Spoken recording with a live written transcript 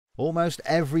Almost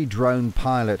every drone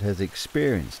pilot has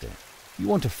experienced it. You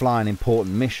want to fly an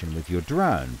important mission with your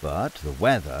drone, but the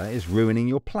weather is ruining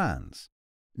your plans.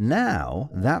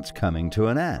 Now that's coming to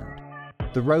an end.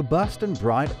 The robust and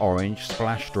bright orange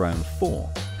SplashDrone 4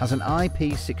 has an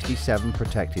IP67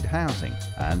 protected housing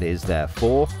and is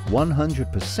therefore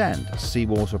 100%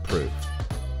 seawaterproof.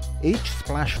 Each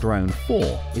SplashDrone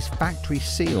 4 is factory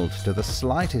sealed to the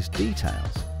slightest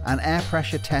details and air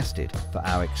pressure tested for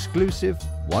our exclusive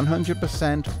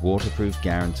 100% waterproof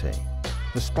guarantee.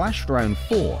 The SplashDrone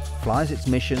 4 flies its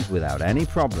missions without any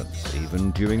problems,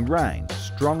 even during rain,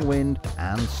 strong wind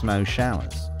and snow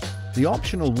showers. The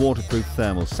optional waterproof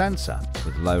thermal sensor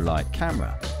with low-light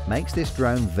camera makes this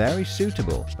drone very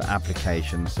suitable for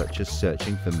applications such as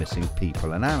searching for missing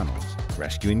people and animals,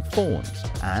 rescuing fawns,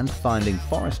 and finding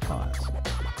forest fires.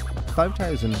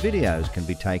 Photos and videos can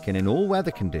be taken in all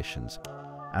weather conditions,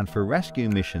 and for rescue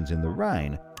missions in the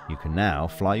rain, you can now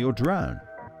fly your drone.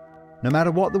 No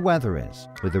matter what the weather is,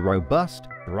 with the robust,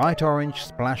 bright orange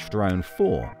SplashDrone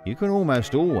 4, you can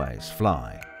almost always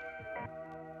fly.